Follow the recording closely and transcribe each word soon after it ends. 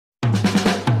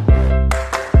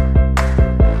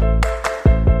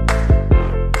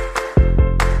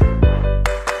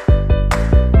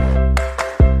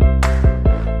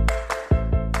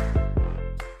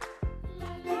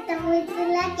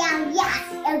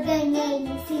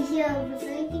eu sou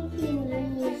incrível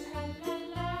nisso.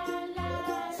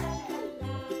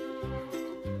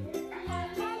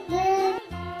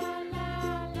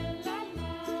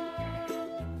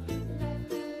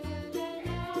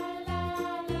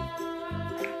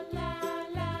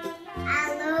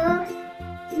 Alô?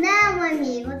 Não,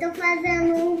 amigo, eu tô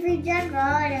fazendo um vídeo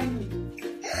agora, amigo.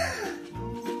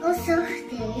 O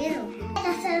sorteio?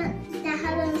 Tá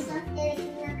rolando sorteio aqui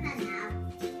no meu canal.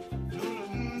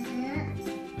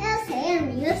 Eu sei,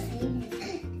 amigo, eu sei.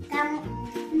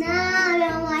 Não, é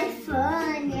um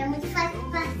iPhone. É muito fácil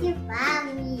participar,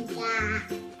 amiga.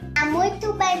 Tá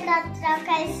muito bem pra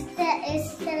trocar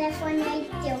esse telefone aí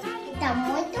teu. Que tá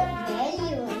muito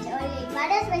velho. Já olhei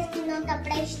várias vezes que não tá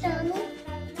prestando.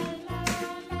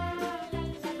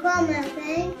 Como eu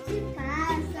tenho que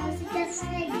passar, se der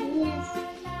ceguinhas.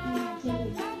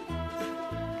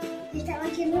 Estava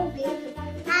aqui no vídeo.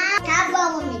 Ah, tá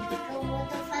bom, amigo, porque eu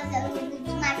tô fazendo um vídeo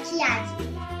de maquiagem.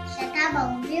 Já tá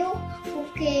bom, viu?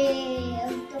 Porque eu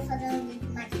tô fazendo um vídeo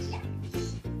de maquiagem.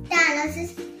 Tá, não se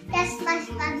esquece de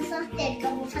participar do sorteio, que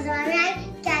eu vou fazer uma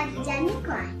maquiagem de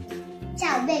Úniconio.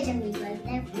 Tchau, beijo, amigo.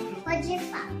 Pode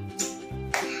falar.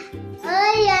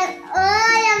 Oi,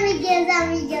 amiguinhos,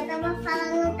 amigas. Eu tava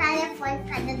falando no telefone por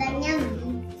causa da minha amiga.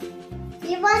 E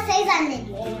vocês,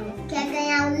 amiguinhos, querem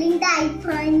ganhar um lindo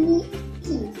iPhone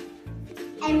 15?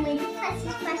 É muito fácil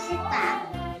de participar.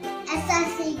 É só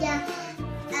seguir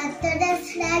todas as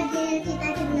flaguinhas que tá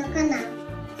aqui no meu canal.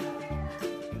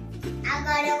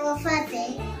 Agora eu vou fazer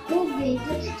um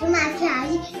vídeo de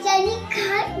maquiagem de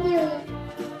Úniconio.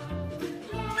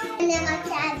 Minha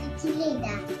maquiagem, que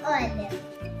linda. Olha.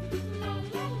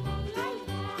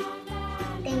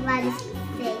 Tem vários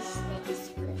desses.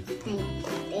 Tem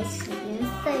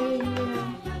sobrancelha.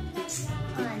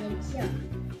 Olha aqui, ó.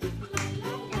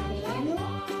 Tá vendo?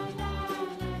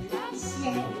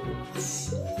 Gente.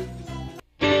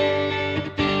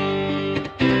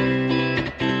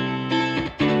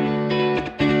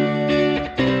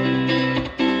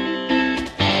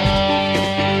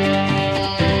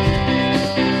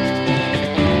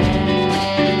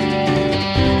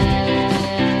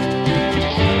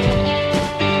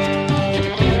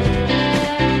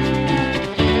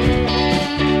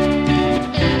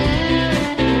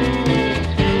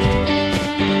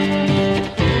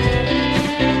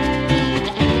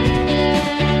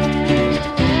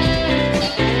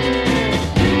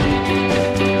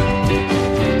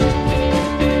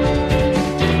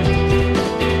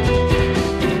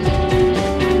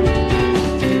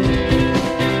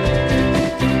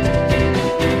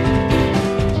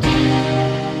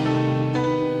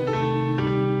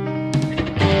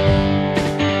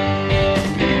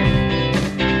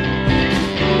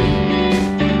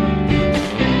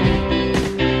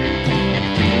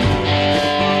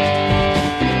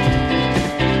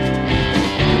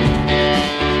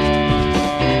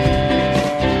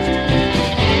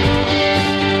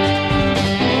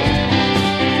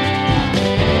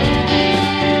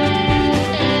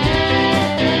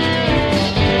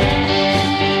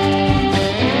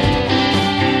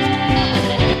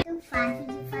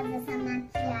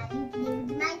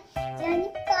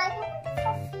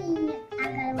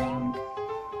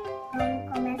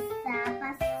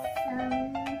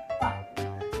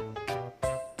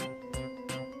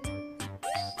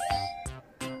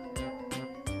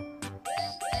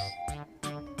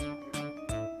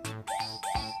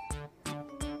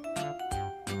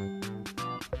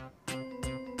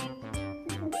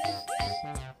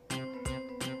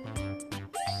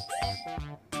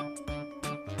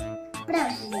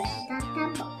 Pronto, gente, tá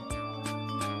bom.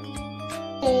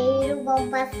 Eu vou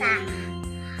passar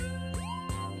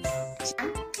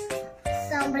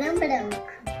sombra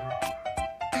branca.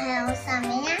 Realçar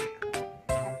minha cor.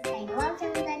 Vai ficar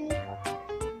igualzinho da Nicole.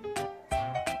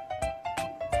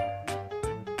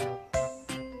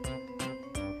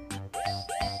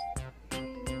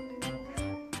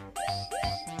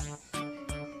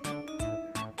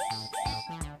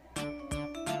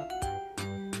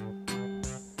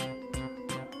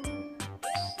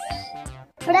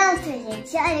 Pronto,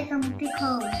 gente, olha como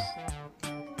ficou.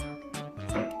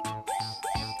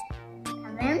 Tá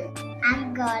vendo?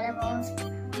 Agora vamos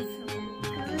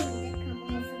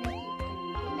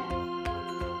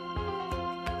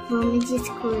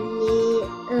escolher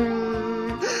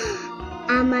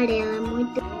a amarela,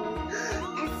 muito boa.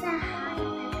 Essa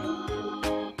raiva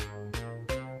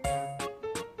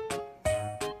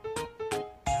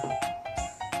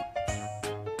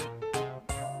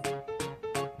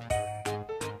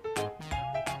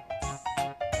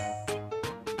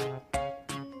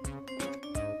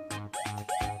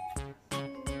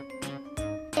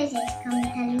gente, como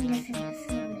tá linda essa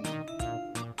sombra.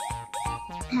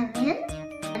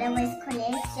 Agora eu vou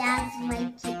escolher esse azul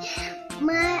aqui.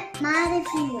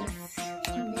 Maravilhoso.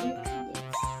 Meu Deus.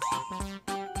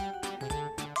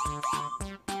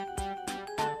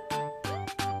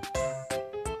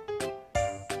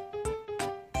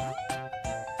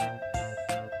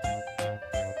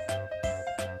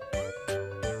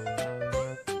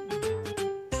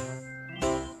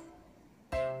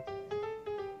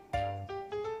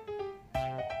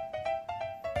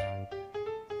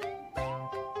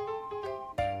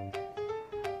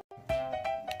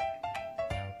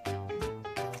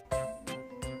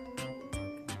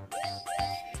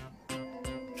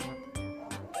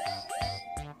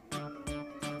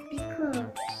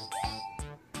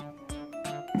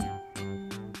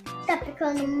 Tá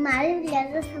ficando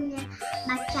maravilhosa essa minha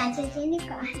maquiagem de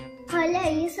unicórnio.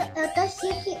 Olha isso, eu tô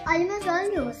chique. Olha meus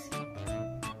olhos.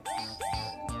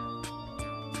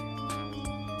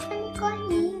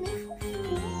 Unicórnio,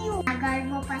 fofinho. Agora eu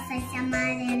vou passar esse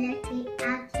amarelo aqui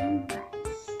embaixo.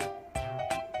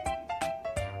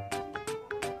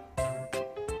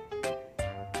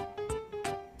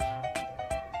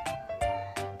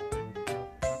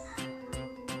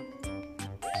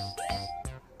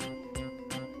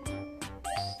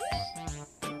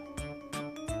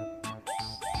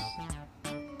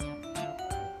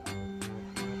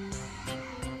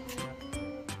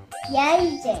 E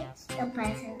aí, gente, tô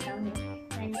parecendo um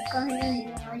unicórnio,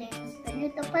 olhei no espelho,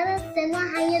 tô parecendo a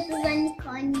rainha dos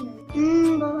unicórnios.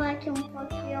 Vou aqui um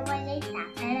pouquinho, eu vou ajeitar,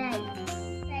 peraí.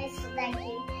 Pra isso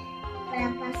daqui, pra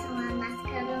passar uma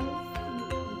máscara no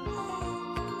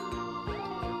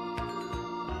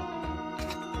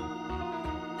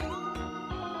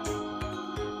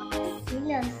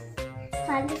cílio. Filhos,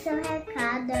 fale seu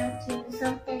recado aqui no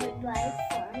sorteio do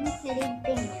iPhone,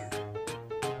 queridinha.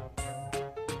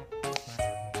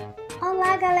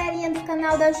 Olá, galerinha do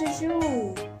canal da Juju!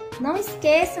 Não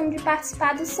esqueçam de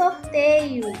participar do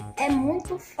sorteio, é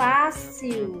muito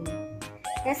fácil.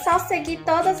 É só seguir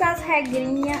todas as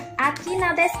regrinhas aqui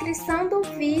na descrição do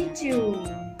vídeo.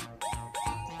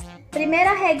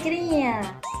 Primeira regrinha,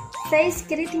 ser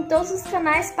inscrito em todos os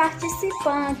canais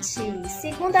participantes.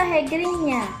 Segunda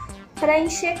regrinha,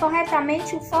 preencher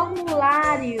corretamente o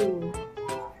formulário.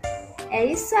 É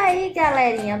isso aí,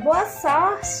 galerinha, boa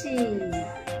sorte!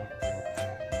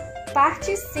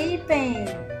 Participem!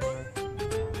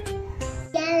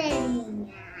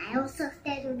 Galerinha, é o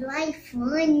sorteio do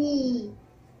iPhone.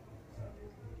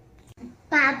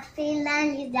 Para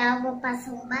finalizar, eu vou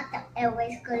passar um batom. Eu vou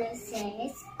escolher se é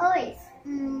esse ou esse.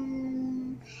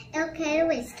 Eu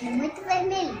quero esse, que é muito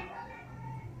vermelho.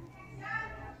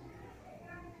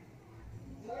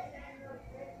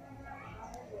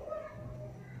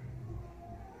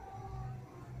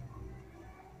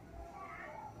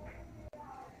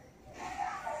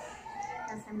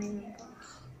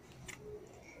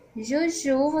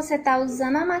 Juju, você tá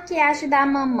usando a maquiagem da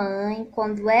mamãe.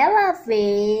 Quando ela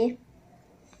vê...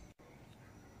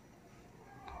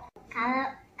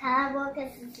 Cala a boca,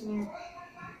 Cicinha.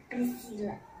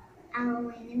 Priscila, a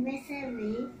mamãe nem vai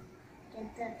saber que eu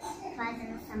tô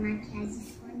fazendo essa maquiagem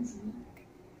escondida.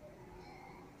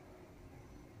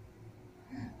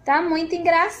 Tá muito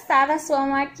engraçada a sua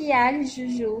maquiagem,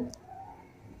 Juju.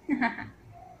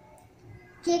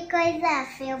 Que coisa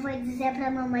feia, eu vou dizer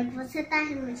pra mamãe que você tá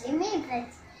rindo de mim pra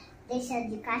deixar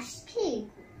de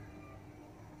castigo.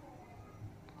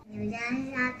 Eu já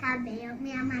acabei a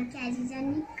minha maquiagem de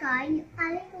unicórnio.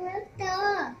 Olha como eu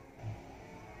tô.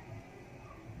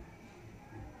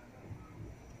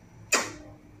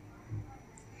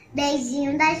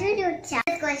 Beijinho da Juju. Tchau.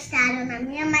 Vocês gostaram da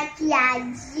minha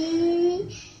maquiagem?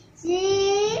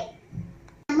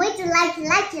 Muito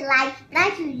like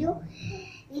pra Juju.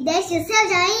 E deixe o seu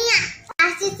joinha.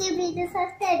 Participe do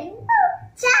sorteio.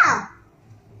 Tchau!